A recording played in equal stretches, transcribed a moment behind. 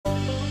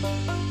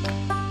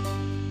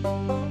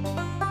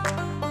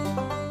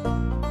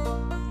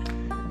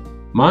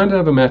Mind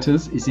Over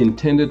Matters is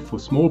intended for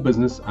small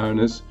business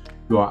owners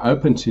who are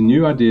open to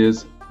new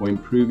ideas for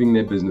improving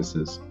their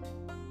businesses.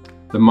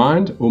 The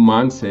mind or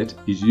mindset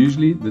is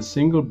usually the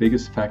single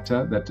biggest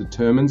factor that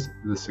determines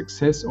the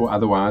success or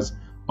otherwise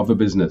of a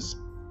business.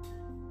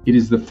 It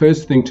is the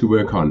first thing to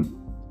work on.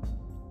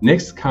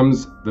 Next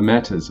comes the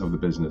matters of the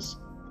business: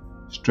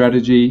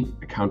 strategy,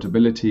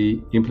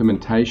 accountability,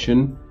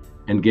 implementation,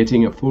 and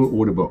getting a full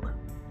order book,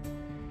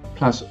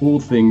 plus all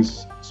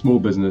things small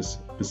business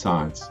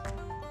besides.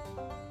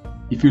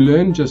 If you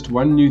learn just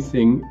one new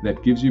thing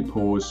that gives you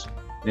pause,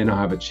 then I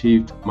have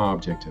achieved my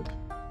objective.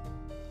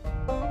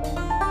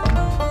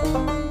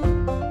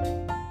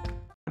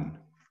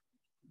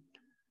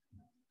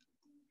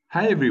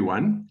 Hey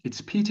everyone, it's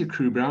Peter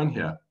Crew-Brown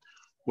here.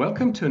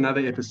 Welcome to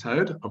another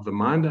episode of the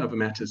Mind Over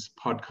Matters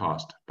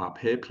podcast by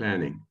Pair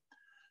Planning.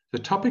 The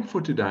topic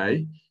for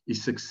today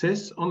is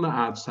success on the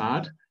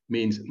outside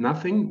means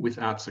nothing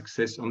without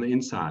success on the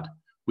inside,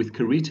 with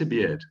Carita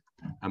Beard,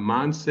 a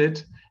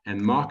mindset and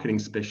marketing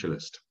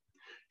specialist.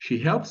 She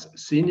helps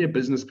senior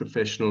business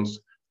professionals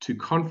to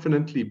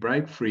confidently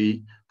break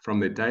free from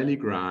their daily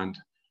grind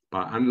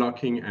by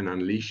unlocking and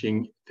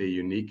unleashing their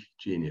unique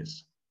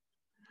genius.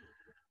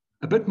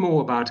 A bit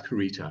more about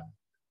Carita.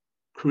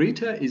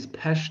 Carita is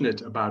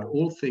passionate about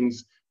all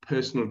things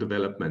personal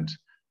development,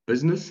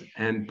 business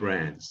and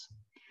brands.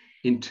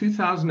 In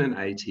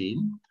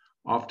 2018,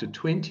 after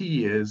 20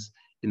 years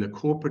in the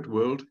corporate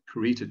world,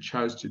 Carita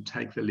chose to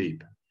take the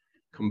leap,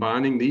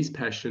 combining these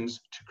passions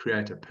to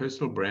create a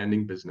personal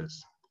branding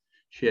business.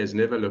 She has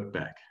never looked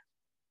back.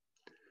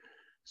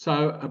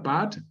 So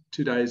about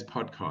today's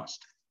podcast,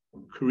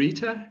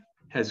 Carita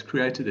has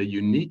created a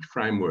unique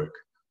framework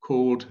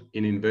called,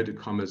 in inverted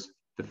commas,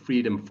 the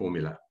Freedom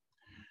Formula.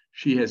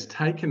 She has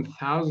taken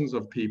thousands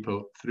of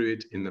people through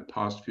it in the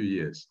past few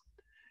years.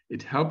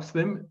 It helps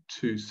them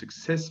to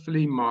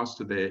successfully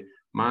master their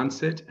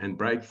mindset and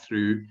break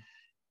through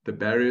the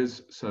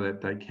barriers so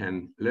that they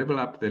can level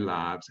up their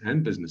lives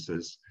and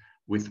businesses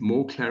with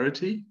more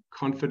clarity,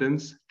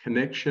 confidence,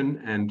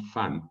 connection, and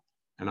fun.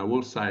 And I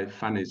will say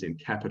fun is in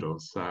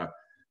capitals, so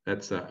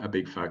that's a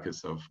big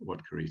focus of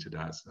what Carita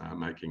does,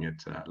 making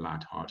it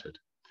lighthearted.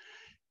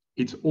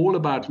 It's all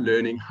about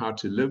learning how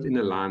to live in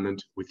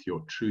alignment with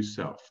your true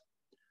self.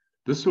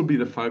 This will be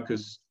the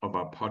focus of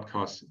our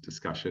podcast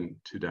discussion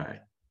today.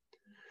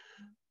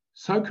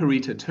 So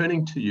Carita,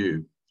 turning to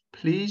you,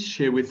 please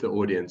share with the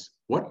audience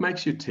what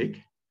makes you tick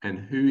and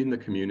who in the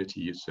community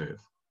you serve.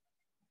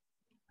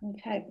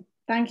 Okay,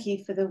 thank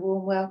you for the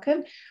warm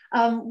welcome.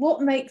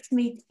 What makes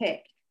me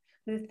tick?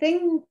 The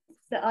thing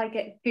that I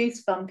get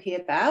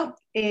goosebumpy about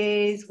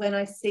is when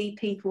I see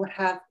people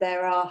have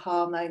their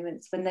aha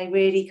moments, when they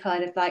really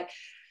kind of like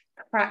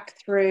crack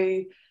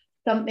through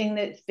something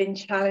that's been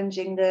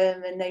challenging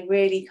them and they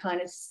really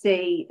kind of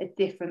see a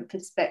different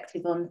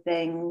perspective on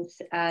things.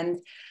 And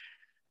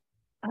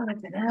I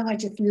don't know, I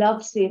just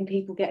love seeing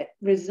people get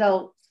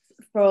results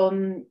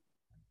from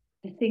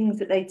the things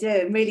that they do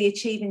and really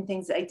achieving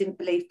things that they didn't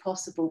believe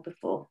possible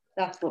before.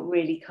 That's what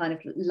really kind of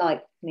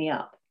lights me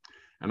up.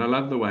 And I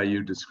love the way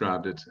you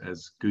described it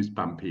as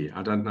goosebumpy.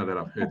 I don't know that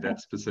I've heard that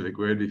specific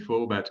word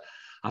before, but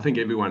I think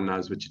everyone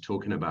knows what you're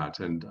talking about.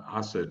 And I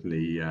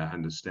certainly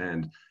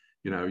understand,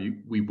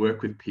 we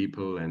work with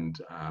people and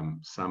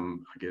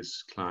some, I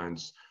guess,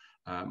 clients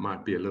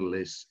might be a little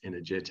less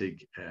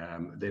energetic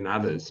than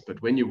others.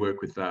 But when you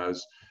work with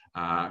those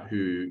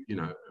who,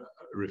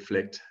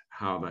 reflect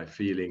how they're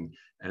feeling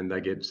and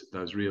they get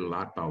those real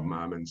light bulb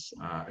moments,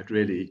 it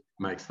really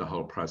makes the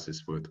whole process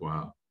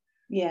worthwhile.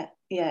 Yeah,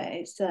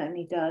 it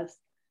certainly does.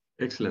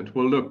 Excellent.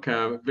 Well, look,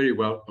 very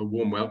well, a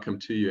warm welcome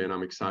to you, and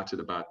I'm excited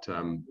about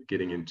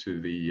getting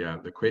into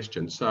the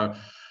question. So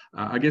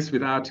I guess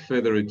without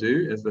further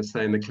ado, as they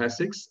say in the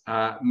classics,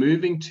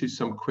 moving to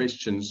some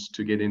questions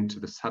to get into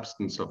the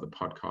substance of the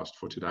podcast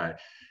for today.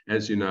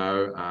 As you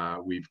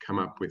know, we've come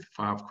up with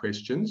 5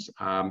 questions.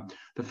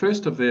 The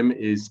first of them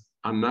is,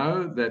 I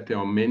know that there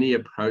are many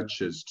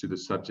approaches to the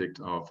subject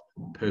of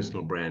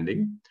personal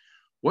branding.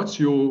 What's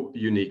your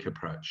unique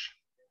approach?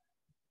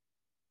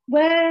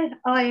 Where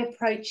I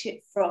approach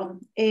it from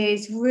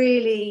is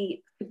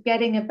really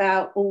forgetting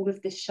about all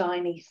of the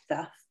shiny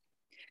stuff.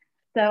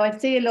 So I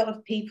see a lot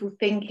of people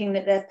thinking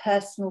that their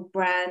personal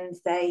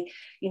brands, they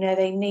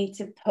need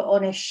to put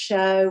on a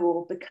show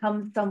or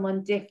become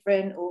someone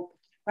different or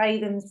portray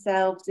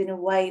themselves in a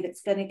way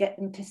that's going to get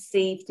them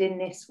perceived in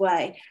this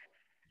way.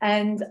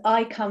 And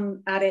I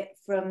come at it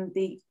from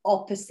the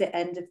opposite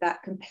end of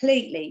that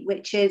completely,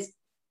 which is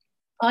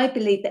I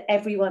believe that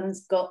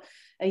everyone's got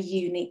a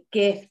unique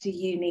gift, a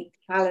unique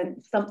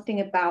talent,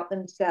 something about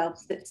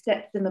themselves that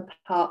sets them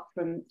apart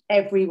from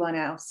everyone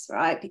else,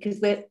 right? Because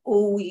we're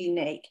all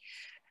unique.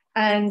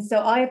 And so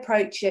I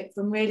approach it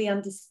from really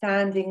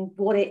understanding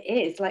what it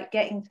is, like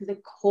getting to the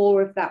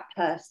core of that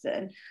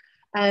person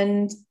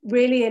and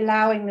really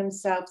allowing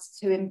themselves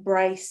to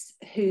embrace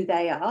who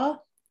they are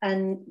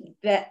and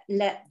let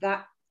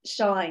that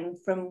shine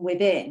from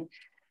within.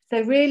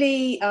 So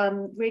really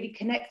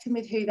connecting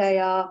with who they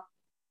are,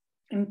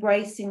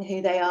 embracing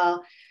who they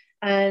are,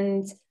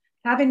 and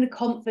having the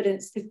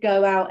confidence to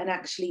go out and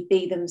actually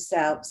be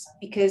themselves.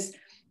 Because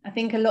I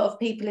think a lot of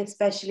people,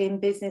 especially in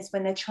business,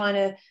 when they're trying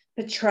to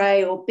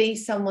portray or be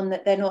someone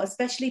that they're not,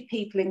 especially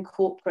people in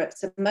corporate.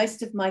 So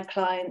most of my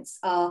clients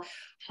are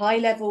high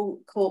level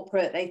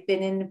corporate. They've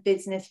been in the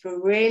business for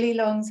a really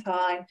long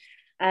time.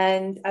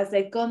 And as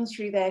they've gone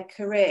through their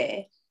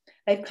career,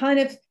 they've kind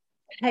of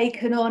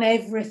taken on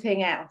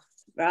everything else,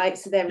 right?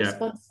 So their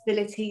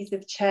responsibilities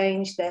have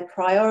changed, their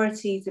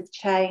priorities have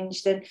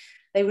changed, and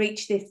they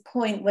reach this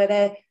point where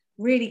they're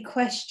really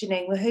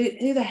questioning, well,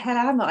 who the hell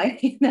am I?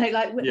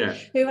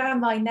 Who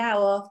am I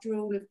now after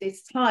all of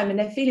this time? And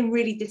they're feeling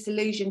really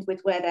disillusioned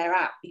with where they're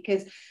at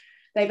because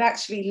they've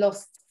actually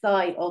lost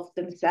sight of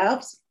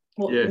themselves.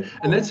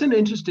 And that's an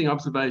interesting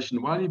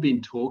observation while you've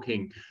been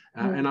talking,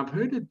 and I've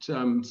heard it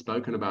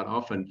spoken about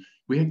often.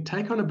 We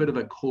take on a bit of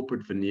a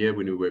corporate veneer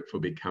when we work for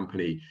a big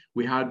company.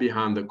 We hide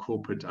behind the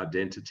corporate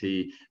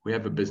identity. We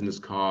have a business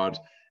card,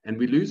 and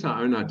we lose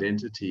our own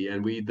identity.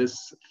 And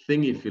this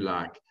thing, if you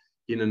like,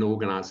 in an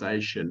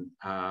organization,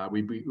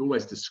 we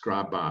always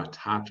describe by our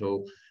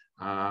title,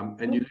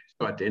 and you lose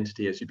your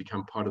identity as you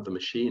become part of the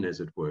machine, as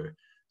it were.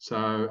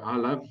 So I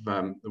love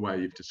the way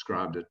you've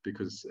described it,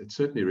 because it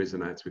certainly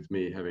resonates with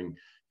me, having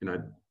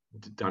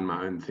done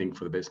my own thing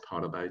for the best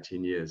part of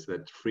 18 years,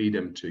 that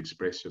freedom to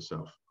express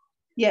yourself.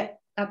 Yeah,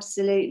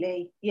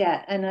 absolutely.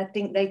 Yeah. And I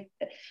think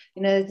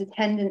there's a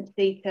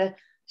tendency to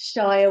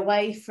shy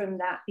away from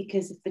that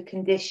because of the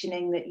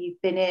conditioning that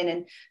you've been in.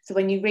 And so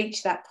when you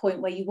reach that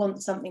point where you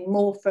want something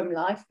more from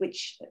life,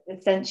 which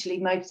essentially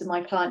most of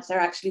my clients are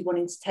actually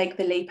wanting to take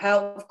the leap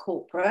out of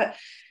corporate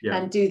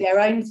and do their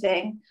own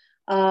thing.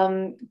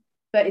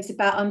 But it's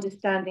about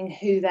understanding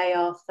who they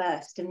are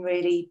first and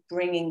really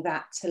bringing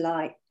that to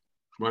light.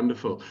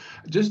 Wonderful.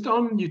 Just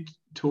on you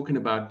talking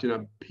about,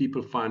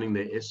 people finding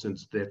their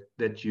essence,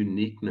 that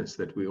uniqueness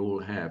that we all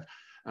have.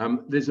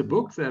 There's a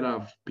book that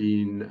I've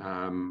been,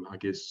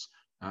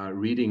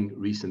 reading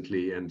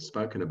recently and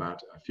spoken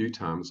about a few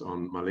times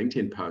on my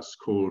LinkedIn posts,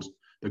 called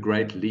The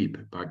Great Leap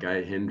by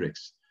Gay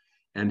Hendricks.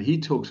 And he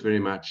talks very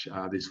much,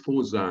 there's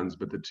 4 zones,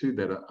 but the 2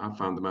 that I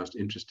found the most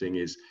interesting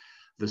is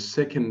the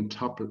second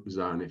top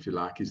zone, if you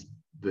like, is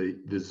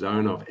the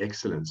zone of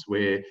excellence,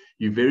 where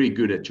you're very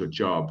good at your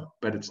job,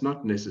 but it's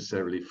not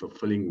necessarily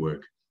fulfilling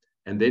work.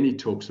 And then he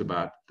talks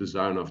about the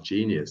zone of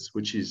genius,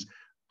 which is,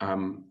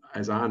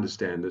 as I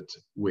understand it,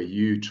 where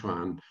you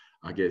try and,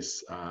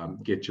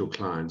 get your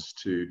clients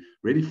to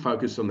really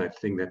focus on that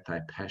thing that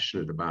they're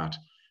passionate about,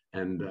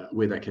 and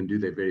where they can do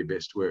their very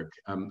best work.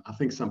 I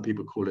think some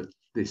people call it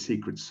their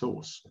secret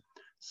sauce.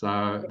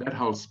 So that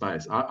whole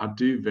space, I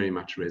do very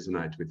much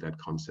resonate with that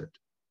concept.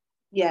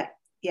 Yeah.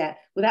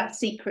 Well, that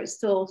secret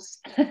sauce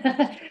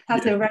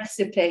has a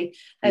recipe.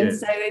 And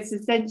so it's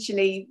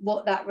essentially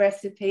what that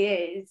recipe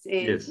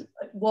is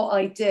what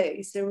I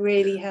do. So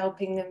really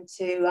helping them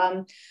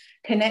to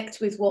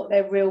connect with what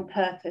their real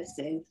purpose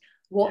is.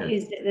 What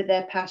is it that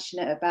they're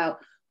passionate about?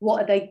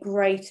 What are they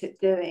great at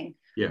doing?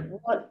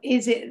 What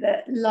is it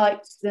that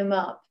lights them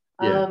up?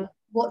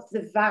 What's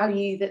the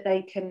value that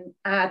they can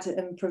add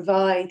and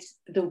provide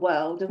the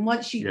world? And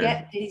once you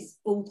get these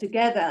all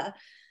together,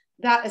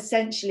 that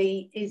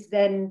essentially is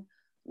then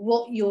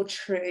what your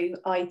true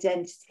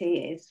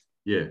identity is.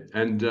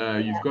 And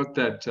you've got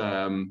that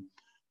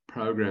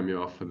program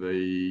you offer,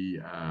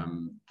 the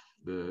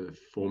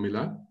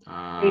formula.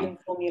 Freedom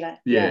formula.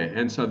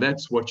 And so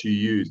that's what you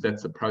use.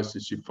 That's the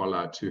process you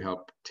follow to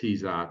help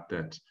tease out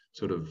that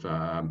sort of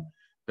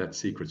that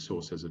secret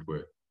sauce, as it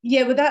were.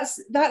 Yeah, well,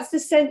 that's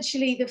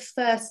essentially the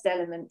first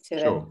element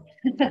to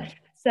it.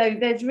 So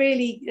there's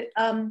really,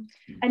 and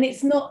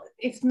it's not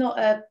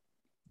a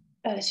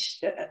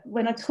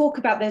when I talk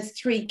about, there's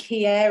 3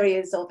 key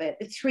areas of it.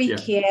 The 3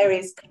 key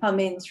areas come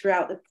in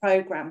throughout the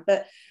program,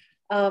 but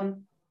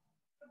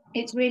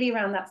it's really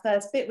around that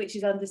first bit, which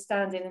is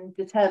understanding and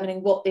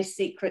determining what this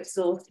secret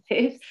sauce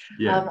is.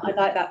 I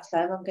like that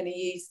term. I'm going to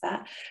use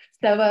that.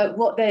 So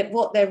what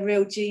their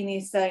real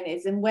genius zone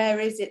is, and where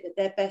is it that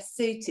they're best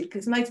suited?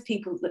 Because most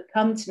people that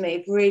come to me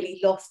have really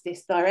lost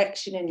this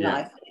direction in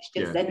life. It's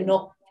just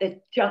they're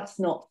just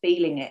not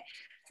feeling it.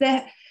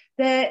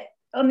 They're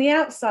on the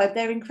outside,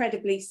 they're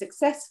incredibly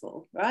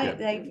successful,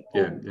 right?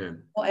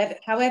 Whatever,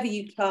 however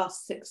you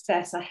class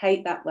success, I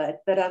hate that word,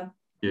 but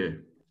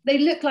they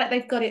look like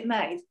they've got it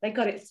made, they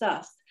got it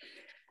sussed,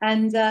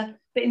 and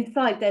but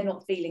inside they're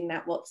not feeling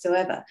that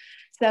whatsoever.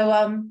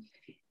 So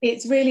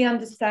it's really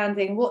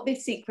understanding what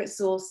this secret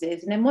sauce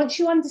is, and then once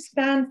you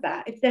understand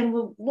that, it's then,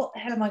 well, what the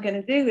hell am I going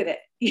to do with it?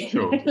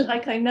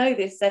 Like, I know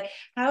this, so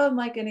how am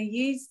I going to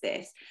use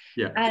this?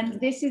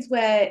 And this is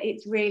where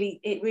it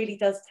really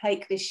does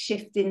take this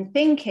shift in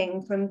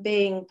thinking from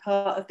being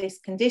part of this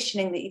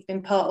conditioning that you've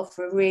been part of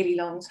for a really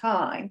long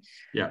time,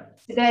 to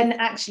then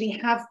actually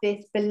have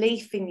this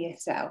belief in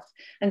yourself.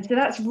 And so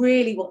that's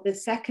really what the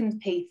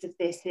second piece of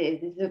this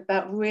is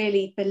about,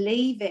 really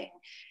believing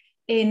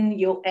in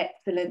your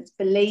excellence,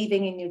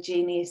 believing in your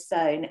genius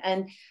zone,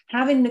 and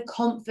having the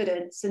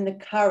confidence and the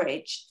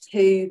courage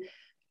to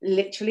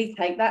literally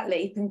take that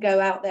leap and go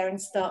out there and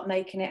start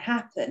making it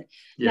happen.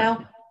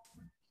 Now,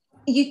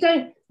 you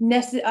don't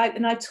necessarily,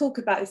 and I talk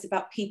about this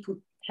about people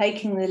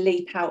taking the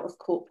leap out of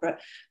corporate,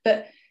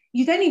 but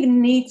you don't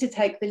even need to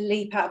take the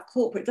leap out of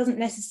corporate. It doesn't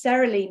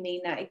necessarily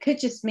mean that. It could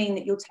just mean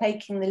that you're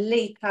taking the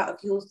leap out of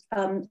your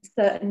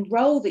certain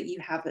role that you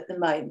have at the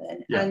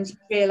moment, and you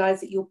realize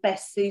that you're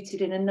best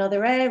suited in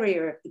another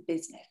area of the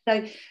business.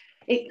 So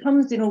it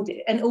comes in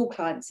and all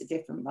clients are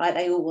different, right?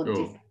 They all want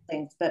different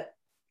things. But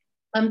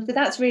so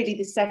that's really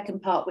the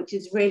second part, which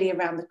is really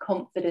around the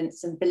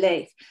confidence and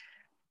belief.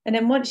 And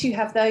then once you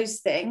have those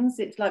things,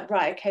 it's like,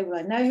 right, okay, well,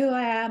 I know who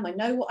I am. I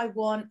know what I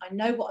want. I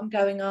know what I'm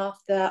going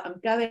after. I'm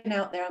going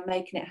out there. I'm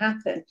making it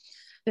happen.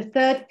 The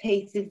third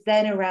piece is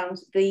then around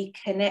the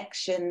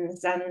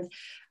connections and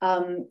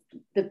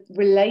the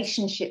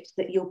relationships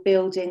that you're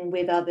building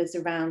with others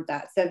around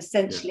that. So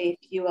essentially,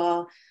 if you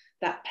are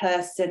that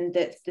person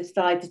that's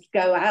decided to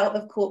go out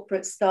of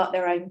corporate, start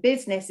their own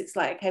business, it's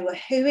like, okay, well,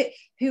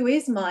 who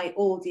is my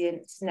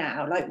audience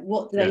now? Like,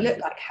 what do they look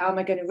like? How am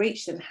I going to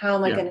reach them? How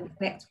am I going to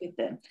connect with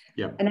them?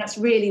 And that's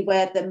really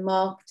where the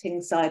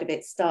marketing side of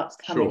it starts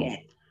coming in.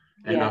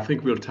 And I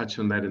think we'll touch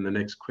on that in the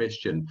next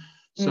question.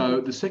 So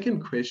the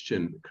second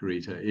question,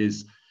 Carita,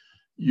 is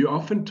you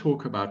often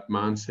talk about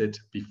mindset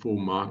before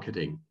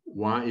marketing.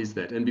 Why is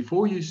that? And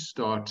before you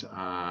start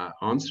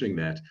answering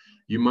that,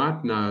 you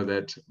might know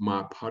that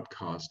my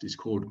podcast is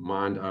called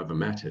Mind Over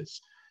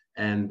Matters.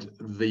 And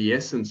the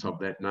essence of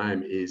that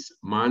name is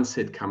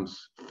mindset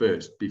comes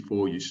first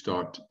before you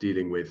start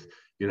dealing with,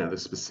 the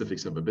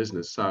specifics of a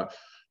business. So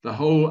the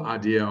whole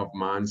idea of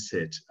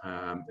mindset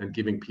and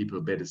giving people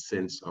a better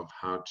sense of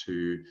how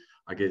to,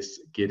 I guess,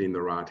 get in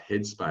the right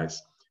headspace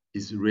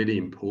is really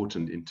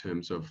important in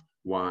terms of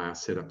why I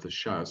set up the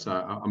show. So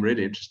I'm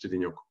really interested in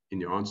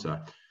your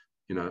answer,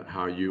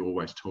 how you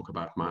always talk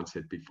about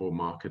mindset before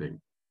marketing.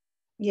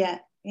 Yeah.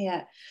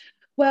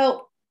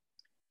 Well,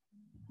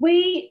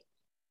 we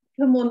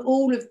can want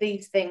all of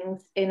these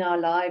things in our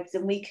lives,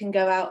 and we can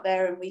go out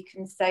there and we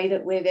can say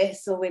that we're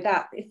this or we're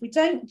that. But if we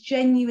don't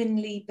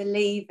genuinely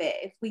believe it,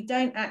 if we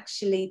don't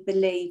actually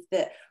believe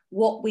that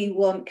what we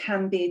want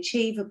can be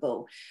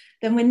achievable,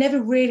 then we're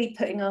never really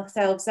putting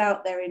ourselves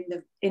out there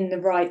in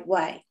the right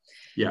way.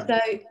 So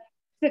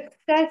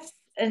success,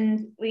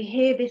 and we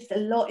hear this a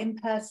lot in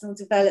personal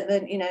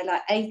development,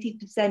 like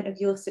 80% of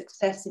your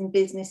success in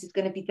business is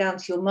going to be down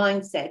to your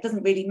mindset. It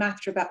doesn't really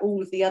matter about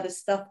all of the other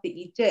stuff that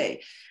you do.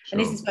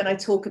 And this is when I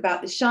talk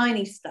about the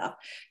shiny stuff.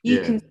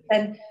 You can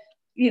spend,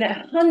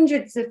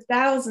 hundreds of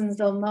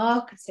thousands on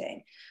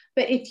marketing,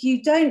 but if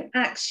you don't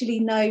actually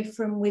know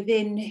from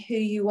within who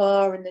you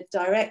are and the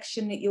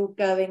direction that you're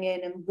going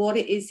in and what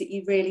it is that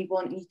you really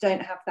want, and you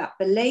don't have that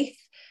belief,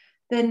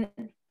 then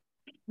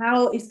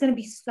it's going to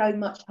be so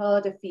much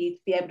harder for you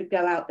to be able to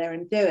go out there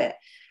and do it.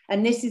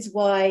 And this is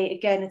why,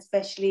 again,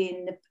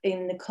 especially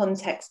in the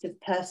context of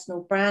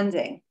personal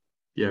branding,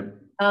 if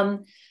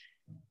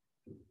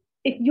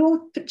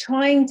you're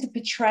trying to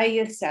portray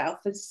yourself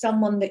as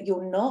someone that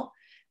you're not,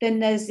 then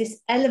there's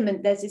this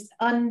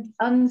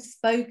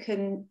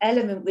unspoken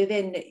element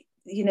within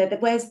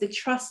that where's the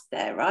trust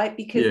there, right?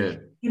 Because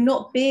you're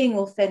not being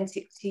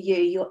authentic to you,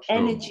 your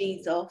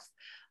energy's off.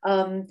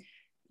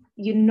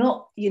 You're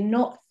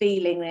not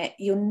feeling it.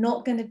 You're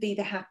not going to be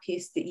the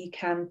happiest that you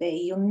can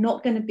be. You're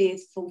not going to be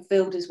as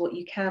fulfilled as what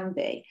you can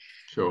be.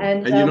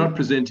 And you're not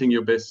presenting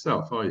your best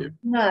self, are you?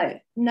 No.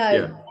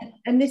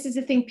 And this is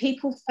the thing,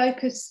 people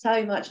focus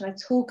so much, and I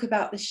talk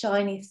about the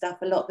shiny stuff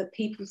a lot, that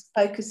people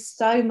focus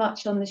so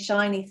much on the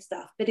shiny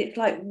stuff, but it's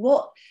like,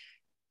 what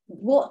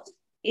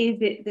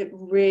is it that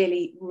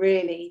really,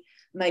 really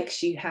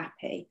makes you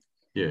happy?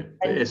 The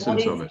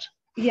essence of it.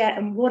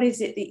 And what is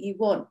it that you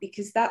want?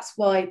 Because that's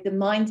why the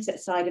mindset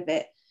side of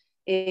it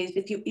is,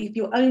 if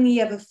you're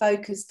only ever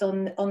focused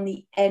on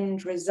the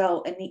end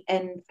result and the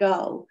end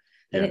goal,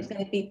 then it's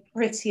going to be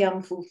pretty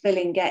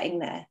unfulfilling getting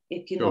there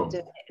if you're not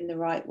doing it in the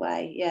right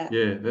way.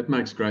 That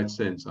makes great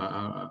sense.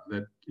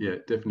 That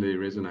definitely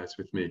resonates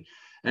with me.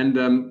 And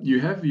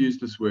you have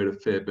used this word a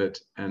fair bit,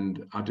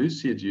 and I do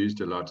see it used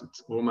a lot.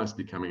 It's almost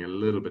becoming a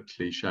little bit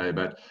cliche,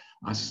 but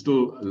I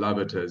still love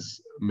it,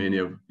 as many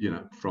of,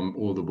 from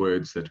all the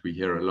words that we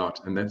hear a lot,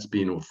 and that's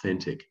being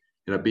authentic,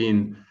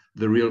 being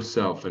the real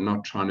self and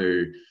not trying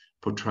to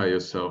portray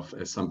yourself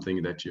as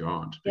something that you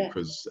aren't,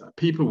 because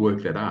people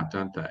work that out,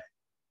 don't they?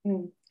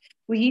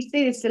 Well, you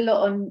see this a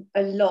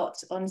lot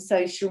on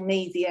social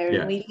media,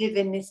 and we live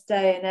in this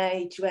day and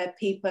age where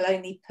people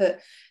only put,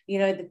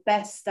 the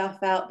best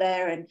stuff out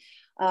there, and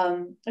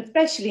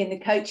especially in the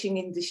coaching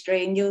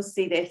industry, and you'll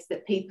see this,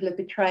 that people are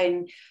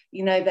portraying,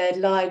 their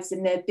lives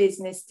and their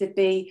business to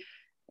be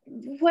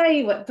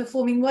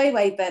performing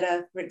way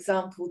better, for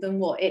example, than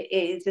what it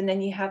is. And then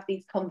you have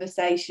these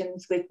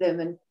conversations with them,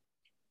 and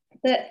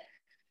that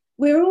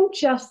we're all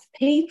just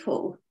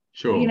people.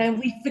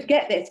 We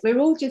forget this. We're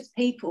all just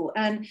people,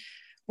 and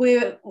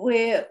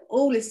we're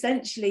all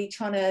essentially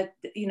trying to,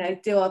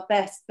 do our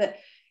best. But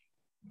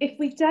if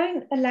we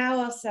don't allow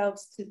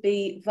ourselves to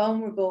be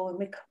vulnerable, and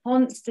we're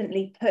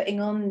constantly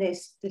putting on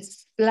this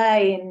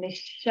display and this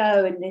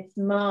show and this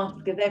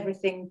mask of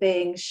everything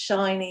being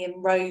shiny and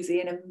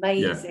rosy and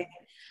amazing,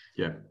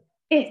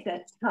 it's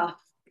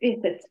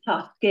a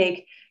tough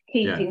gig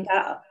keeping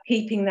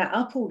that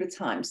up all the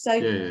time.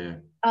 So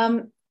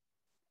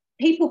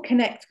people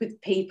connect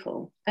with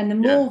people, and the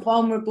more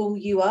vulnerable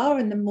you are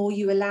and the more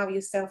you allow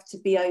yourself to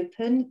be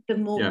open, the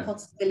more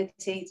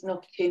possibilities and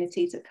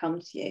opportunities that come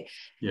to you.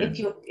 If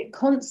you're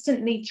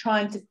constantly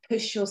trying to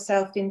push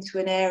yourself into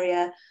an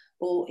area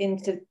or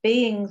into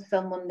being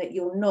someone that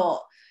you're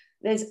not,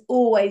 there's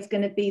always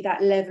going to be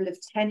that level of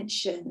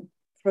tension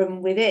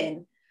from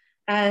within.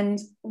 And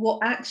what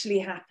actually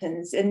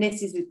happens, and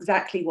this is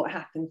exactly what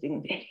happens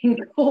in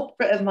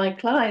corporate of my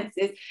clients,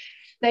 is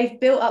they've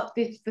built up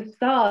this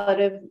facade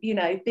of, you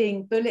know,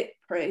 being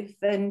bulletproof,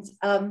 and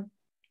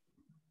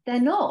they're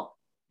not.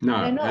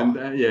 No, they're not.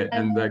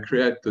 And they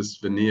create this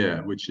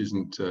veneer which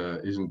isn't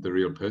the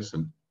real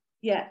person.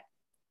 Yeah,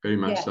 very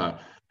much so.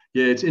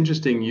 Yeah, it's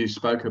interesting. You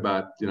spoke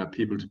about, you know,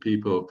 people to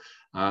people.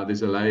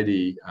 There's a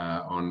lady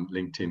on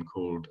LinkedIn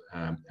called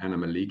Anna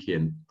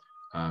Malikian,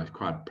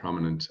 quite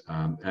prominent,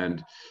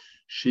 and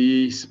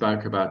she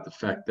spoke about the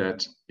fact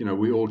that, you know,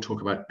 we all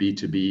talk about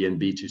B2B and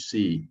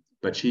B2C,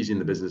 but she's in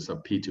the business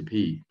of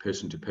P2P,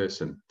 person to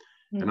person.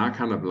 And I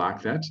kind of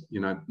like that, you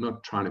know,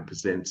 not trying to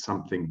present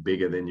something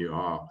bigger than you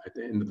are. At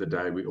the end of the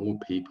day, we're all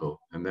people,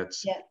 and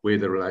that's where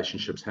the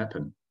relationships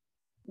happen.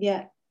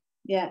 Yeah.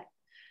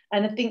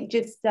 And I think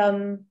just,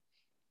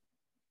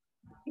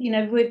 you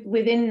know,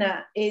 within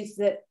that is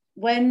that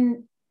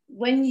when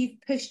you've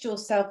pushed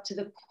yourself to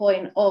the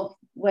point of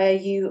where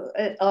you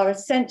are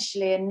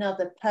essentially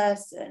another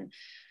person,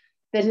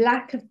 the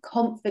lack of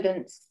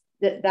confidence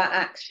that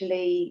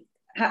actually,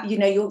 you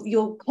know,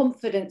 your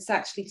confidence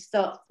actually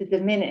starts to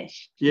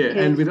diminish.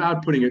 And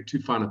without putting it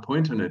too fine a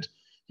point on it,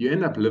 you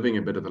end up living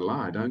a bit of a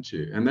lie, don't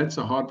you? And that's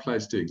a hard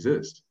place to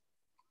exist.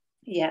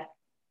 It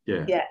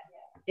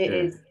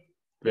is.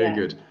 Very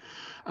good.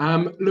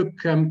 Look,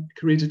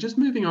 Carita, just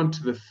moving on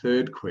to the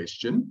third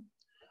question.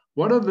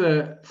 What are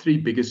the 3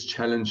 biggest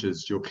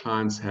challenges your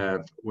clients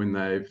have when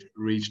they've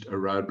reached a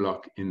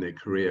roadblock in their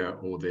career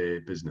or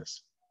their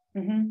business?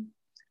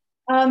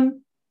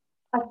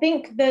 I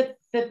think that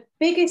the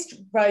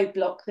biggest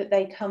roadblock that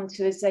they come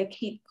to is they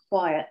keep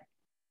quiet.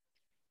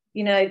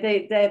 You know,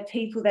 they're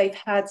people, they've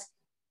had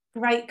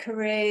great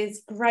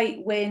careers,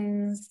 great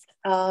wins.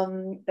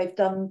 They've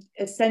done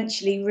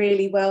essentially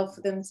really well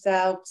for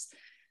themselves.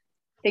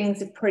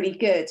 Things are pretty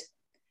good.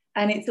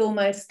 And it's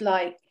almost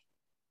like,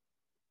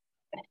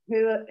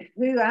 who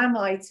am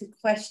I to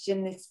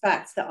question this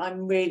fact that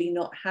I'm really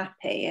not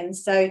happy? And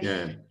so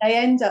they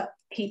end up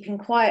keeping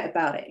quiet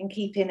about it and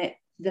keeping it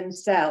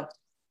themselves,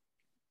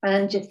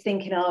 and just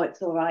thinking, oh,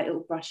 it's all right,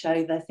 it'll brush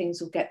over,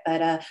 things will get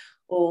better,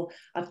 or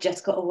I've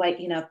just got to wait,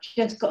 you know, I've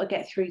just got to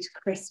get through to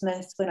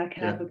Christmas when I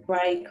can have a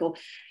break, or,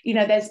 you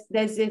know,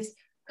 there's this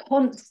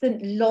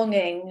constant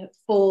longing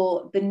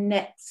for the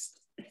next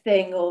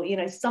thing, or, you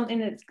know, something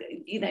that's,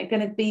 you know,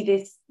 going to be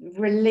this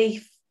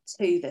relief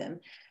to them.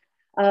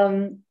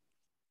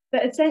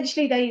 But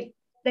essentially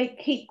they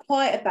keep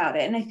quiet about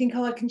it, and they think,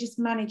 oh, I can just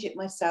manage it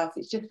myself,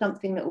 it's just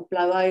something that will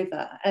blow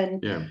over.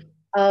 And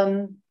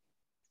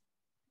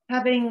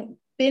having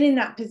been in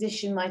that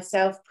position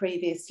myself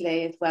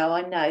previously as well,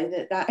 I know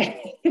that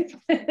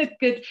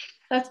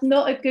that's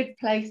not a good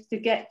place to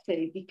get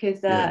to,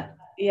 because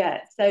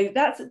so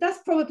that's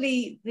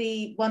probably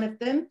the one of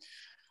them.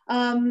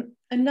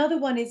 Another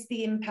one is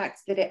the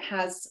impact that it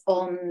has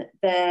on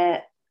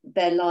their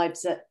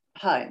lives at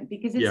home,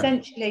 because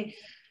essentially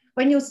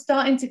when you're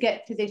starting to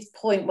get to this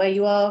point where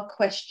you are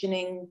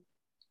questioning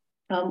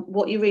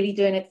what you're really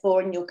doing it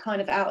for, and you're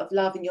kind of out of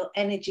love and your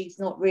energy's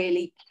not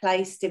really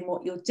placed in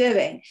what you're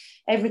doing,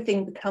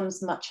 everything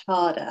becomes much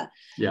harder.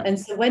 And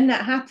so when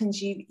that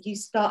happens, you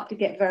start to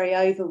get very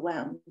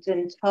overwhelmed,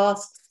 and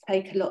tasks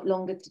take a lot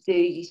longer to do.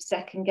 You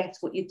second guess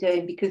what you're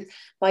doing, because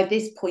by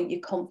this point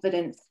your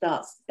confidence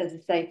starts, as I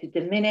say, to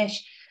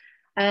diminish,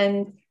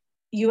 and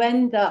you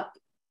end up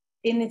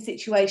in a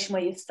situation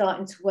where you're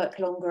starting to work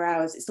longer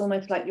hours. It's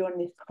almost like you're on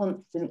this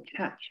constant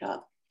catch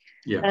up.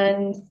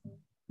 And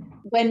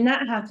when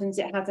that happens,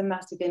 it has a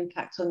massive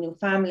impact on your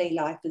family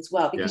life as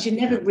well, because you're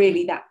never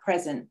really that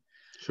present.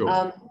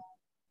 And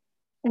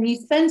you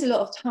spend a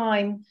lot of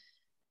time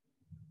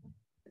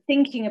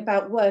thinking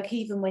about work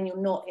even when you're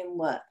not in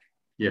work.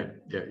 And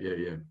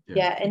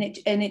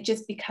it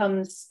just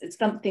becomes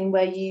something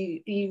where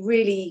you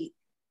really,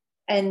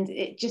 and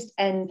it just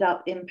ends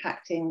up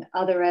impacting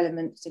other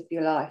elements of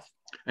your life.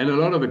 And a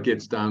lot of it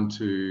gets down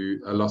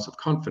to a loss of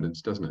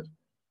confidence, doesn't it?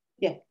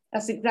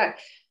 That's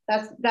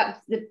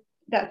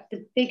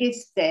the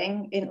biggest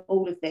thing in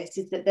all of this,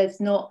 is that there's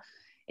not,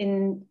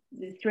 in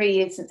the 3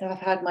 years since I've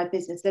had my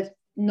business, there's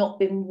not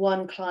been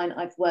one client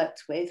I've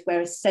worked with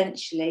where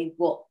essentially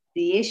what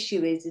the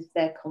issue is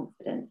their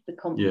confidence,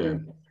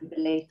 and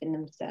belief in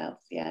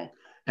themselves.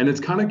 And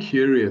it's kind of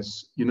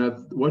curious, you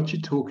know, what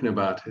you're talking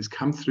about has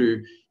come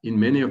through in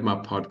many of my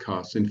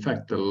podcasts. In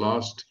fact, the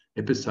last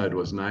episode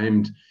was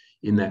named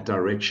in that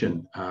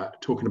direction,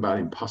 talking about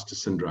imposter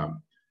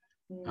syndrome,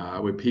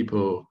 where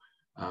people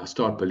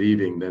start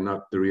believing they're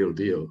not the real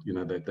deal,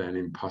 that they're an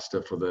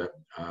imposter for the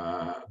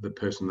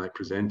person they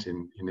present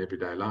in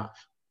everyday life.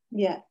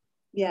 Yeah.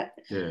 Yeah.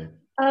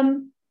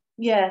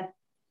 Yeah.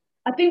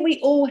 I think we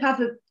all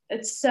have a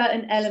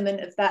certain element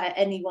of that at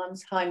any one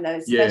time, though.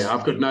 Yeah,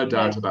 I've got no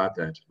doubt about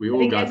that. We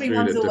all go through it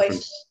at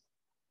different.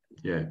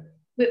 Yeah.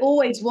 We're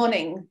always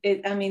wanting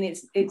it. I mean,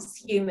 it's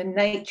human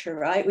nature,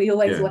 right? We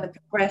always want to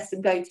progress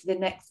and go to the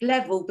next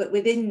level, but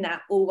within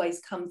that always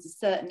comes a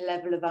certain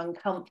level of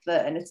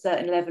uncomfort and a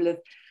certain level of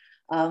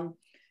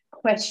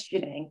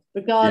questioning,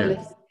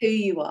 regardless of who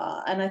you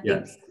are. And I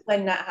think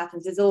when that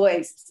happens, there's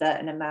always a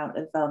certain amount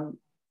of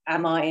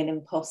am I an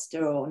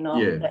imposter or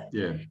not?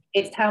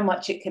 It's how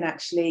much it can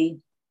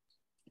actually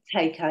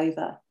take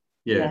over.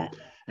 Yeah.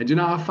 And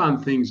I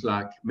find things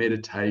like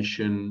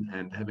meditation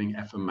and having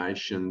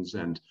affirmations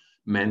and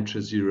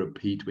mantras you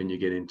repeat when you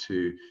get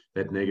into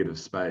that negative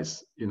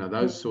space,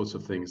 those sorts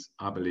of things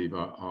I believe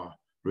are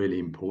really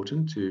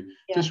important to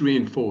just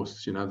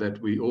reinforce, that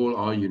we all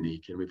are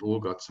unique and we've all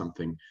got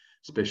something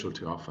special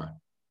to offer.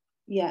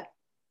 Yeah.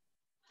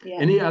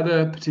 Any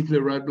other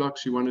particular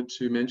roadblocks you wanted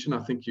to mention?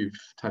 I think you've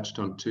touched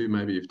on two,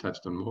 maybe you've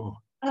touched on more.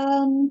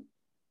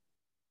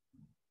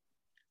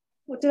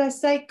 What did I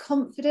say?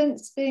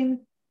 Confidence being the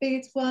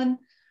biggest one.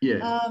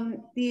 Yeah.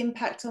 The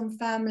impact on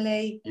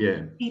family.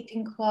 Yeah.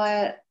 Keeping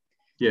quiet.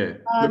 Yeah.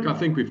 Look, I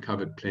think we've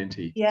covered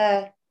plenty.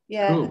 Yeah.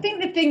 Cool. I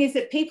think the thing is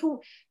that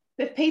people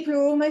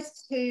are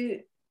almost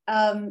too,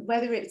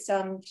 whether it's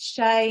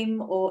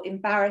shame or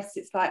embarrassed,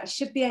 it's like, I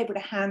should be able to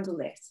handle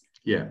this.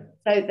 Yeah.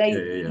 So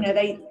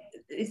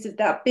it's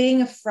about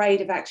being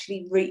afraid of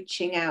actually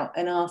reaching out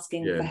and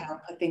asking for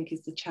help, I think,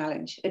 is the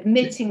challenge.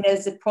 Admitting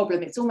there's a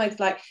problem. It's almost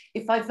like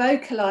if I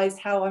vocalize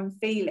how I'm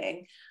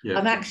feeling,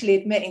 I'm actually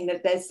admitting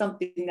that there's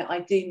something that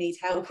I do need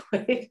help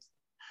with.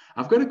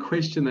 I've got a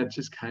question that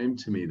just came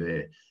to me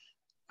there.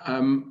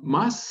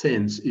 My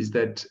sense is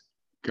that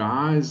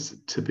guys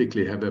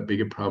typically have a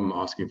bigger problem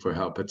asking for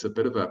help. It's a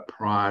bit of a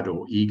pride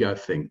or ego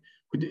thing.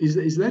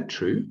 Is that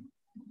true?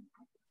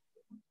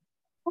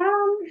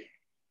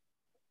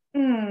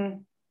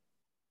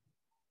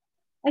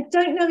 I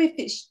don't know if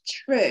it's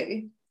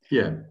true.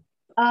 Yeah.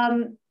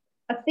 I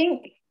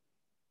think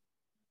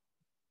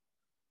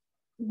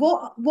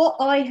what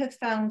I have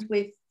found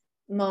with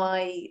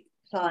my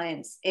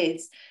clients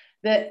is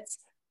that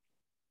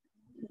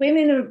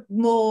women are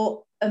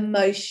more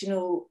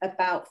emotional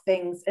about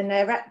things and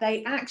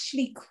they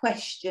actually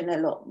question a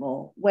lot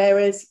more,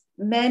 whereas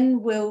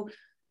men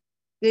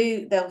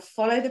they'll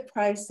follow the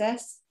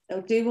process,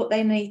 they'll do what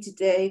they need to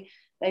do,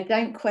 they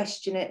don't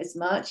question it as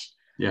much.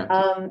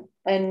 Women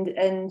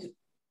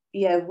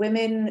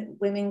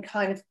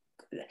kind of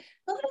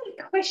not really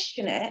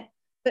question it,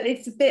 but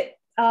it's a bit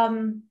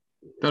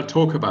they'll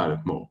talk about it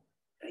more.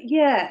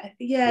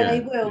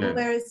 They will.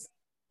 Whereas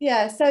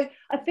so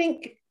I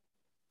think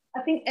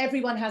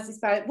everyone has this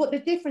barrier. What the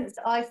difference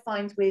I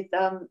find with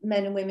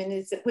men and women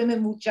is that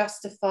women will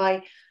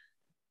justify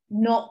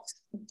not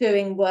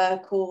doing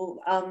work or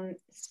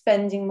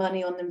spending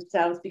money on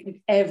themselves because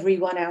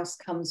everyone else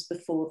comes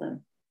before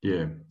them.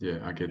 Yeah,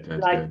 I get that.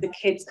 Like the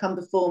kids come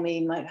before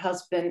me, my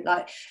husband,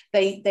 like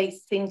they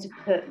seem to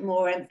put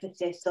more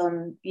emphasis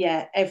on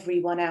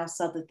everyone else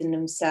other than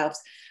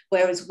themselves.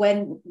 Whereas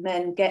when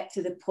men get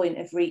to the point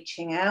of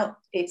reaching out,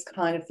 it's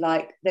kind of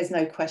like there's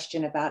no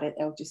question about it,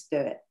 they'll just do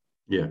it.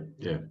 Yeah,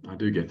 I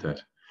do get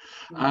that.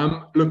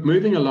 Look,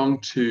 moving along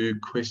to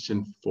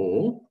question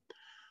 4.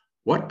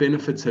 What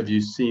benefits have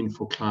you seen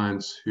for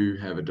clients who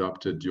have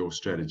adopted your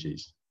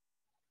strategies?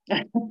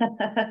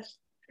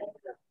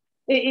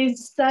 It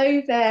is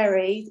so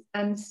varied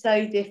and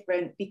so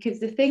different because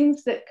the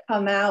things that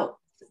come out,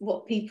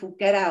 what people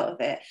get out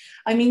of it.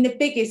 I mean, the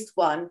biggest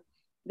one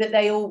that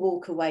they all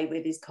walk away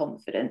with is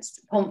confidence.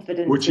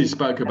 Which you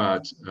spoke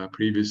about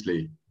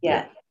previously.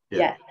 Yeah.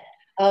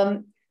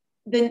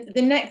 The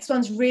next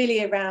one's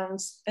really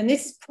around, and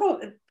this is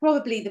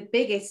probably the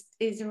biggest,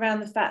 is around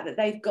the fact that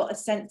they've got a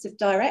sense of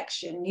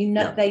direction.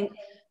 They're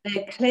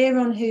clear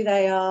on who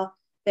they are,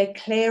 they're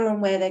clear on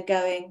where they're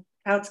going,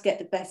 how to get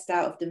the best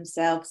out of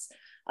themselves.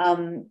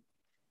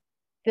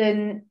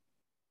 Then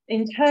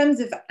in terms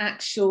of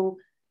actual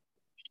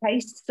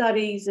case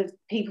studies of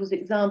people's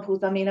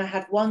examples, I mean, I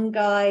had one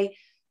guy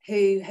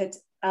who had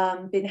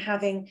been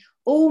having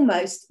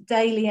almost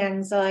daily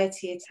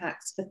anxiety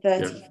attacks for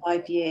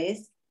 35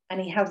 years, and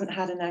he hasn't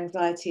had an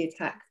anxiety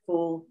attack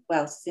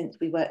since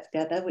we worked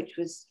together, which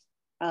was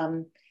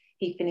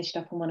he finished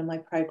up on one of my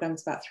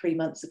programs about 3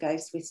 months ago,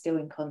 so we're still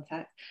in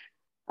contact.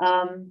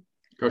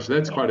 Gosh,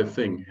 that's quite a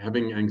thing,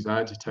 having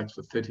anxiety attacks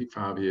for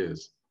 35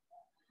 years.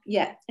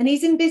 Yeah, and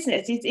he's in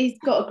business. He's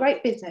got a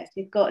great business.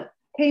 He's got a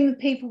team of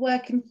people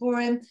working for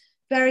him,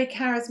 very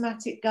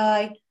charismatic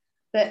guy,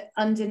 but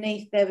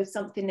underneath there was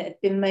something that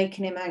had been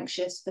making him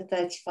anxious for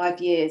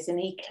 35 years, and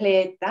he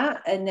cleared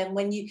that. And then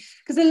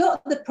because a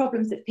lot of the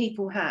problems that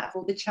people have,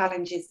 or the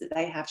challenges that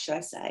they have, should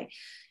I say,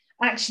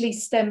 actually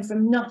stem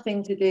from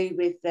nothing to do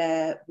with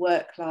their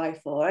work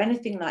life or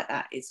anything like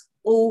that. It's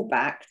all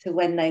back to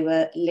when they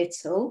were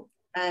little.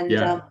 And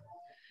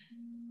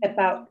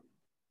about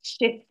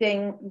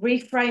shifting,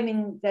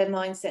 reframing their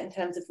mindset in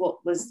terms of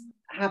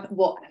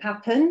what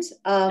happened.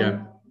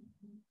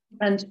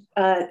 And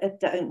I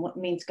don't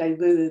mean to go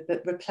woo-woo,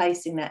 but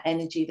replacing that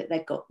energy that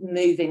they've got,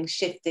 moving,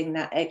 shifting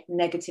that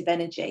negative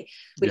energy,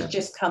 which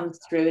just comes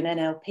through an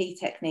NLP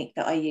technique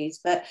that I use.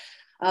 But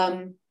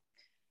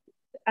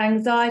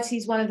anxiety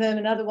is one of them.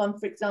 Another one,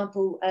 for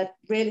example, a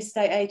real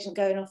estate agent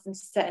going off and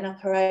setting up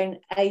her own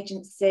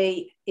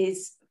agency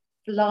is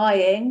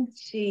flying.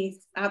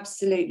 She's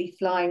absolutely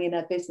flying in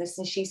her business,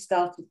 and she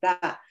started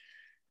that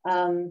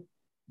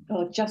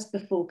just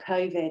before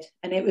COVID,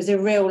 and it was a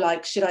real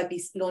like, should I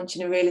be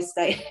launching a real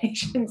estate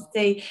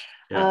agency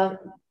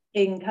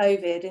in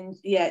COVID?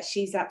 And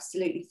she's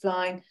absolutely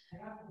flying.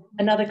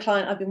 Another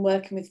client I've been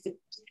working with for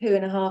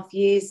 2.5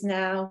 years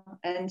now,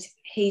 and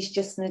he's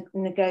just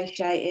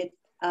negotiated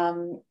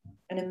an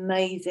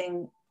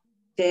amazing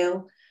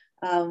deal,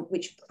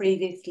 which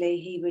previously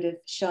he would have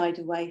shied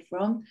away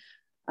from.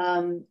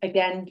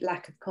 Again,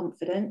 lack of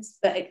confidence,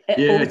 but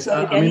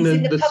also again, he's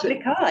in the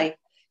public eye.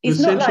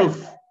 It's not like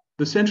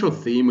the central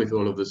theme with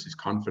all of this is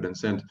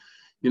confidence. And,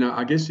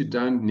 I guess you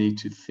don't need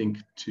to think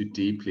too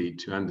deeply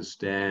to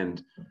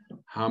understand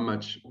how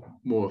much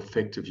more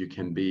effective you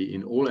can be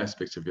in all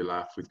aspects of your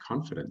life with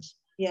confidence.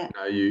 Yeah.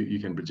 You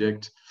can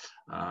project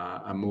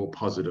a more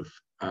positive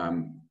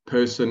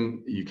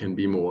person. You can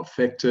be more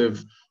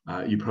effective.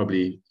 You're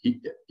probably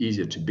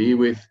easier to be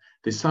with.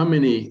 There's so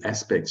many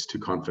aspects to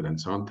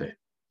confidence, aren't there?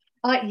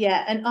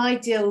 And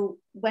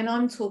when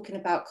I'm talking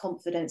about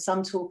confidence,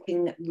 I'm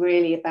talking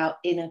really about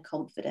inner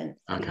confidence.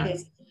 Okay.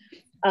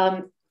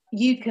 Because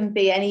you can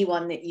be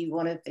anyone that you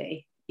want to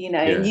be,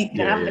 and you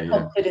can have the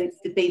confidence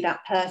to be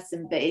that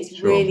person, but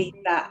it's really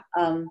that,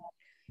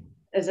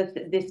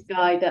 this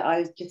guy that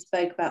I just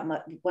spoke about,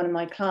 one of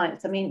my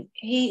clients, I mean,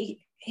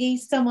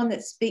 he's someone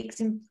that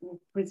speaks and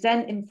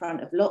present in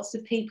front of lots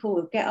of people,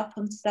 will get up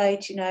on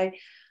stage,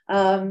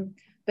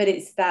 but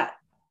it's that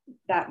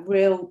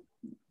real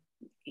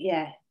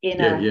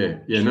inner.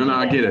 No,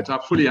 I get it. I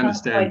fully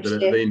understand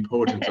the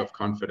importance of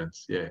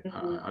confidence.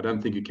 I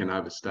don't think you can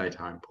overstate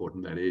how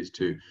important that is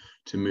to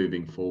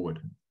moving forward.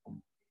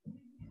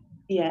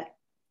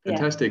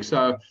 Fantastic.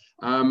 So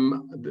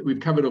we've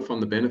covered off on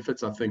the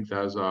benefits. I think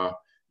those are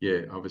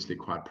obviously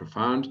quite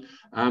profound.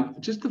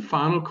 Just the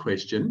final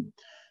question: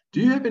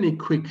 do you have any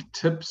quick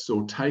tips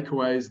or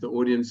takeaways the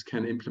audience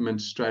can implement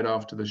straight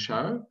after the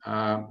show?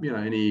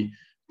 Any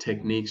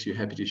techniques you're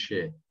happy to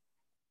share?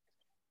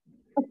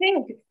 I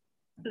think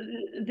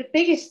the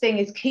biggest thing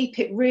is keep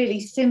it really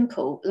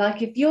simple.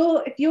 Like if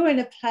you're in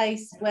a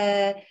place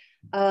where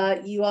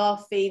you are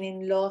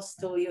feeling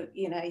lost, or you're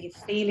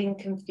feeling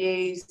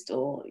confused,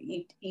 or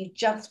you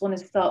just want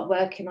to start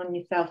working on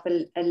yourself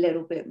a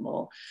little bit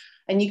more,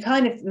 and you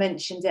kind of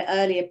mentioned it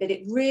earlier, but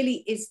it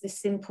really is the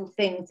simple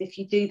things, if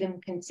you do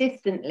them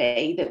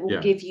consistently, that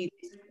will give you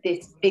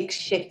this big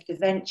shift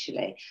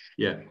eventually.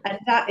 And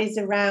that is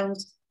around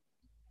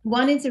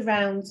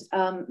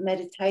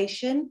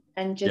meditation,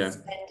 and just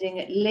spending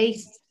at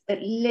least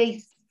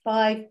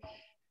 5,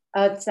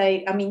 I'd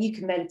say. I mean, you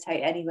can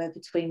meditate anywhere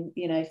between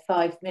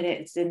 5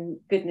 minutes and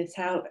goodness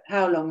how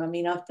long. I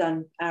mean, I've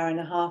done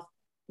 1.5-hour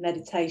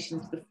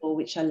meditations before,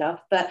 which I love,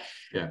 but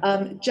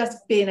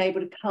just being able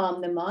to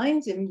calm the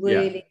mind and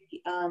really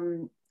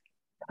calm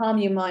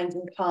your mind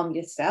and calm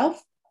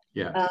yourself.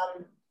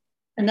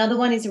 Another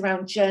one is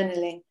around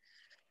journaling.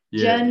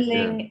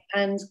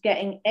 And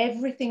getting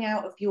everything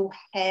out of your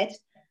head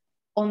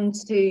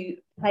onto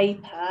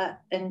paper,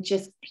 and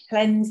just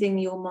cleansing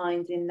your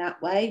mind in that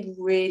way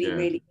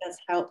really does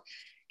help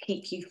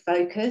keep you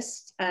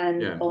focused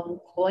and on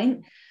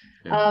point.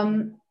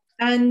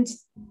 And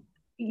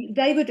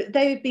they would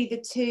be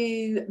the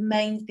two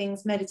main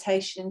things: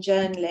 meditation and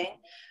journaling.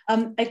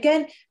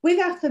 Again, with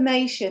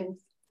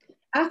affirmations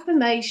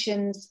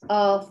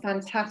are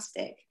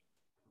fantastic,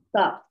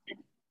 but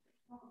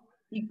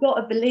you've got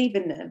to believe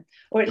in them,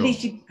 or at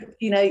least you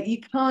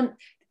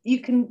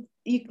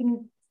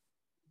can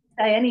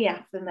say any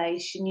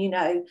affirmation,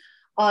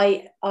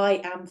 I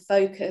am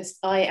focused,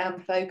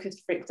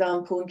 for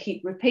example, and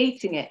keep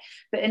repeating it.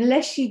 But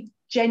unless you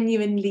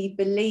genuinely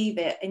believe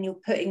it and you're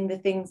putting the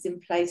things in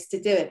place to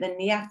do it, then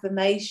the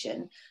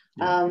affirmation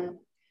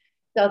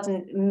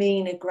doesn't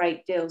mean a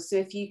great deal. So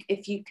if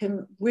you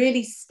can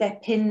really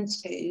step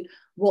into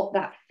what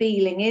that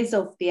feeling is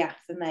of the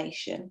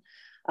affirmation,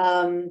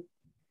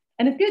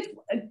 and a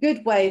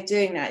good way of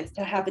doing that is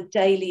to have a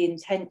daily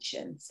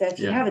intention. So if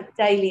you have a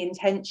daily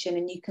intention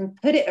and you can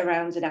put it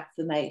around an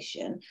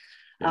affirmation,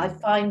 I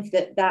find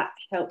that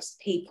helps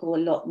people a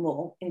lot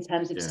more in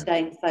terms of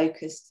staying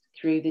focused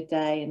through the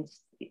day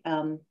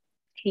and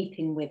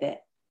keeping with it.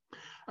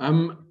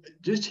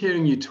 Just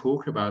hearing you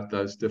talk about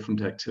those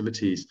different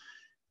activities,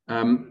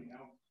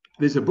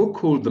 there's a book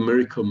called The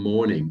Miracle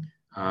Morning,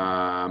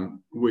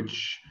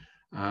 which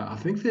I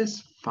think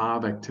there's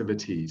 5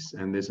 activities,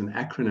 and there's an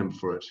acronym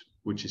for it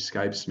which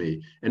escapes me,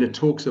 and it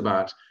talks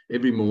about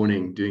every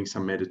morning doing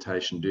some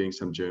meditation, doing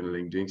some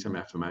journaling, doing some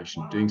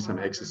affirmation, doing some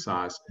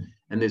exercise,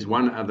 and there's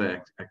one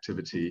other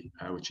activity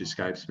which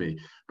escapes me.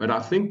 But I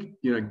think,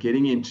 you know,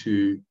 getting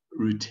into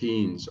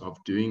routines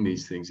of doing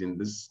these things, in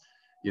this,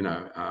 you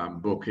know,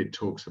 book, it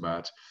talks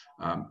about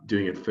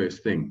doing it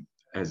first thing,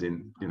 as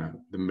in, you know,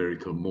 the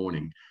miracle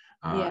morning.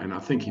 And I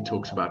think he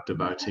talks about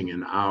devoting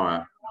an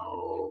hour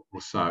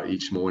or so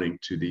each morning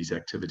to these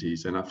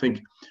activities. And I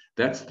think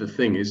that's the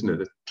thing, isn't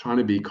it? Trying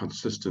to be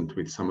consistent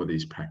with some of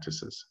these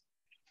practices.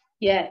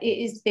 Yeah, it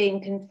is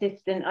being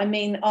consistent. I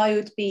mean, I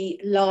would be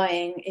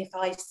lying if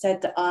I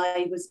said that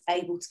I was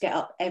able to get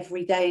up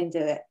every day and do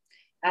it,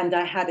 and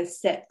I had a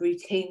set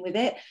routine with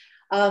it.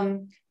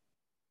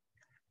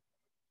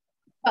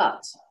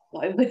 But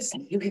what I would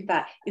say with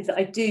that is that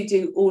I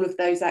do all of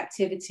those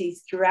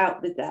activities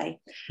throughout the day.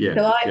 Yeah.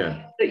 So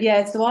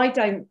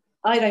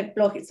I don't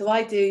block it. So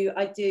I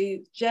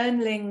do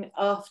journaling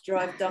after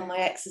I've done my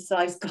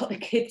exercise, got the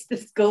kids to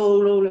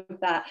school, all of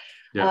that.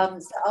 Yeah.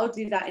 So I'll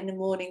do that in the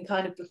morning,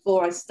 kind of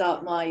before I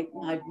start my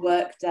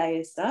work day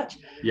as such.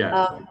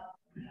 Yeah.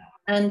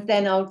 And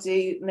then I'll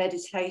do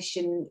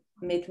meditation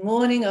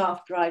mid-morning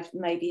after I've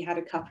maybe had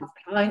a couple of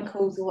client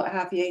calls or what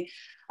have you.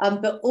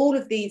 But all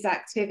of these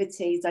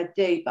activities I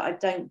do, but I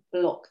don't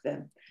block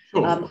them.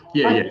 Sure.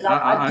 I'd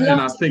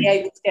love to be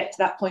able to get to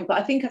that point, but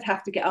I think I'd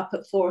have to get up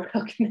at 4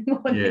 o'clock in the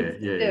morning to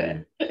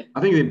do it.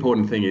 I think the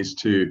important thing is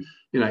to,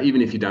 you know,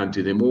 even if you don't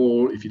do them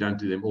all, if you don't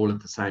do them all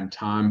at the same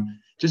time,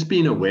 just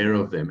being aware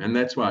of them. And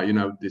that's why, you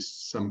know, there's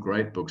some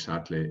great books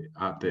out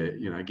there,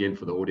 you know, again,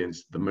 for the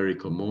audience, The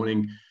Miracle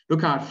Morning.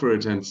 Look out for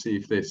it and see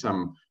if there's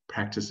some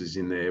practices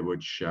in there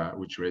which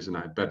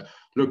resonate. But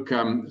look,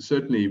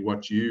 certainly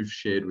what you've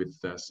shared with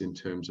us in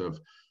terms of,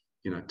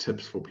 you know,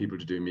 tips for people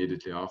to do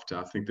immediately after,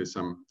 I think there's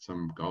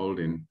some gold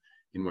in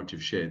what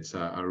you've shared.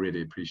 So I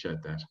really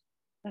appreciate that.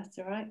 That's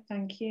all right.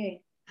 Thank you.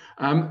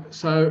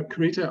 So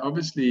Carita,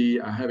 obviously,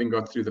 having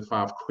got through the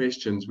 5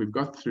 questions, we've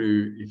got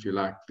through, if you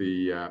like,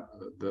 the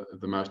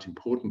most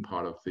important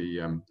part of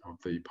the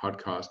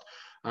podcast.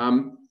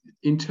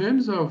 In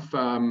terms of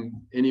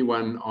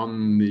anyone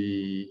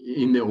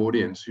in the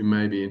audience who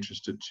may be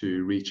interested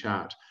to reach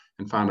out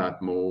and find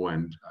out more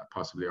and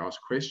possibly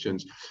ask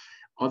questions,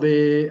 are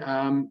there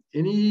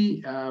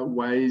any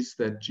ways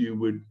that you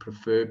would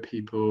prefer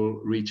people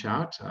reach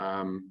out?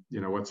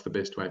 You know, what's the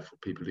best way for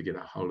people to get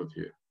a hold of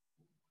you?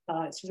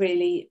 It's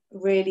really,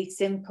 really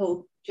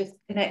simple. Just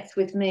connect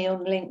with me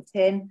on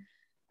LinkedIn.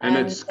 And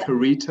it's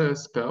Carita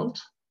spelled?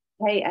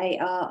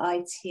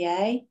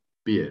 Karita.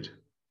 Beard,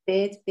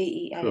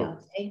 B-E-A-R-T.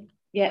 Cool.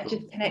 Yeah, cool.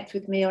 Just connect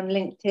with me on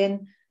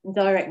LinkedIn and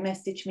direct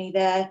message me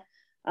there.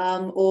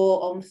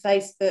 Or on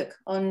Facebook.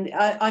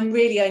 I'm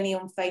really only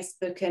on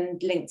Facebook and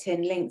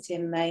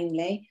LinkedIn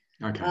mainly.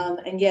 Okay.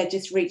 And yeah,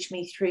 just reach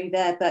me through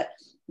there. But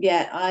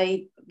yeah,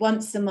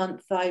 once a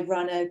month I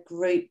run a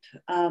group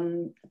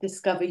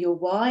Discover Your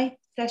Why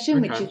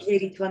session, which is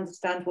really to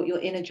understand what your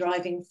inner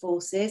driving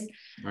force is.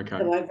 Okay.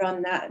 So I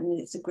run that, and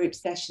it's a group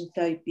session.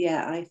 So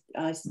yeah,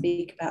 I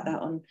speak about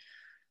that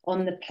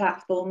on the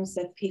platforms.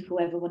 So if people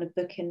ever want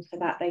to book in for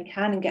that, they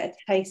can and get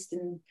a taste.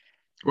 And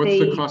what's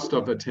the cost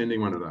of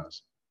attending one of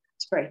those?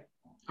 It's free.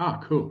 Ah,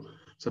 cool.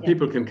 So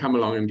people can come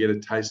along and get a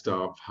taste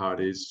of how it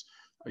is,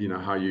 you know,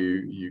 how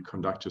you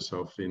conduct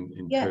yourself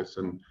in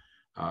person.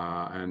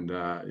 And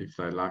if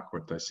they like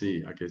what they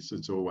see, I guess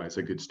it's always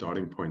a good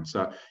starting point.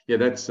 So yeah,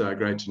 that's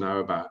great to know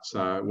about.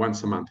 So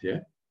once a month, yeah?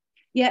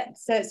 Yeah,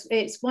 so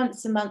it's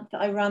once a month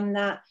that I run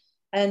that.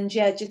 And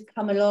yeah, just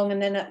come along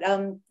and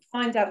then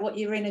find out what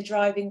your inner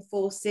driving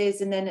force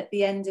is. And then at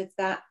the end of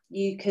that,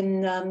 you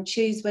can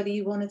choose whether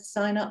you want to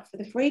sign up for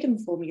the Freedom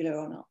Formula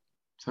or not.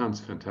 Sounds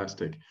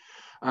fantastic.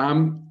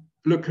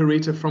 Look,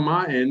 Carita, from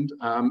my end,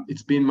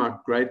 it's been my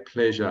great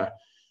pleasure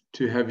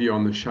to have you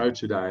on the show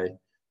today.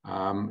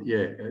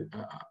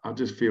 I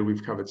just feel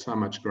we've covered so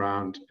much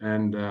ground.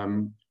 And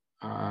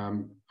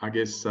I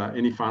guess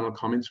any final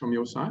comments from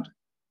your side?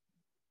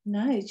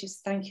 No,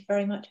 just thank you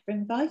very much for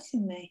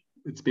inviting me.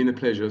 It's been a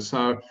pleasure.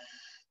 So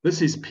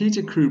this is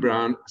Peter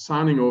Kruibrown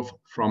signing off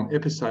from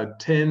episode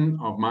 10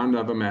 of Mind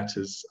Over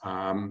Matters.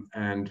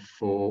 And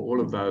for all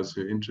of those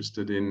who are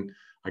interested in,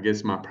 I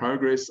guess, my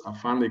progress, I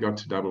finally got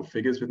to double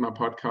figures with my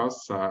podcast.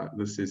 So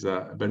this is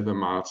a bit of a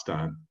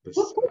milestone,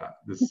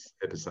 this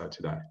episode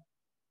today.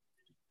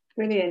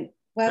 Brilliant.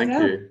 Well Thank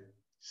done. you.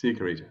 See you,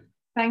 Carita.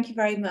 Thank you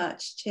very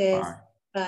much. Cheers. Bye.